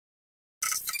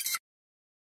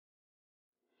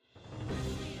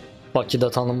Bakıda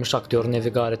tanınmış aktyorun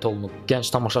evi qarət olunub. Gənc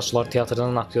tamaşaçılar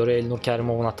teatrının aktyoru Elnur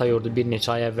Kərimovun ata yurdu bir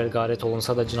neçə ay əvvəl qarət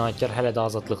olunsa da cinayətkar hələ də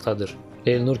azadlıqdadır.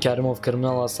 Elnur Kərimov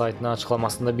kriminal saytına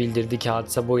açıqlamasında bildirdi ki,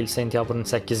 hadisə bu il sentyabrın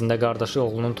 8-də qardaşı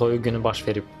oğlunun toyu günü baş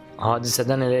verib.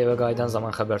 Hadisədən elə evə qayıdan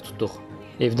zaman xəbər tutduq.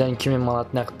 Evdən 2000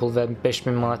 manat nəqd pul və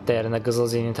 5000 manat dəyərində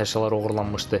qızıl zinət əşyalar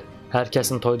oğurlanmışdı. Hər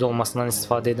kəsin toyda olmasından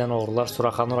istifadə edən oğrular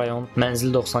Suraxanı rayon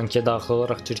Mənzil 92-yə daxil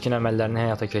olaraq çirkin əməllərini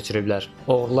həyata keçiriblər.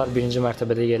 Oğrular birinci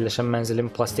mərtəbədə yerləşən mənzilin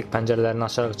plastik pəncərələrini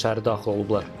açaraq içəri daxil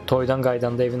olublar. Toydan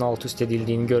qaydanda evin alt-üst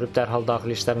edildiyini görüb dərhal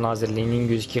Daxili İşlər Nazirliyinin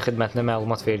 102 xidmətinə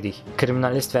məlumat verdik.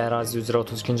 Kriminalist və ərazi üzrə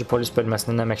 32-ci polis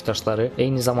bölməsinin əməkdaşları,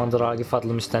 eyni zamanda Raqif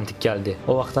adlı müstəntiq gəldi.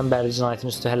 O vaxtdan bəri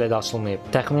cinayətin üstü hələ də açılmayıb.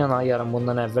 Təxminən ay yarım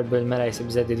bundan əvvəl bölmə rəisi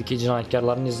bizə dedi ki,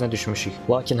 cinayətkarların izinə düşmüşük.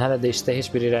 Lakin hələ də işdə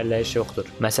heç bir irəliləyiş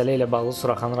yoxdur. Məsələ ilə bağlı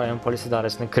Suraxanı rayon polis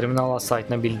idarəsinin kriminal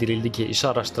saytına bildirildi ki, işi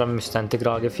araşdıran müstəntiq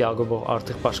Raqif Yaqubov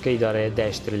artıq başqa idarəyə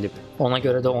dəyişdirilib. Ona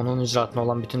görə də onun icraatına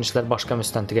olan bütün işlər başqa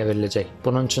müstəntiqə veriləcək.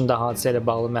 Bunun üçün də hadisə ilə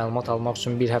bağlı məlumat almaq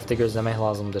üçün bir həftə gözləmək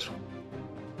lazımdır.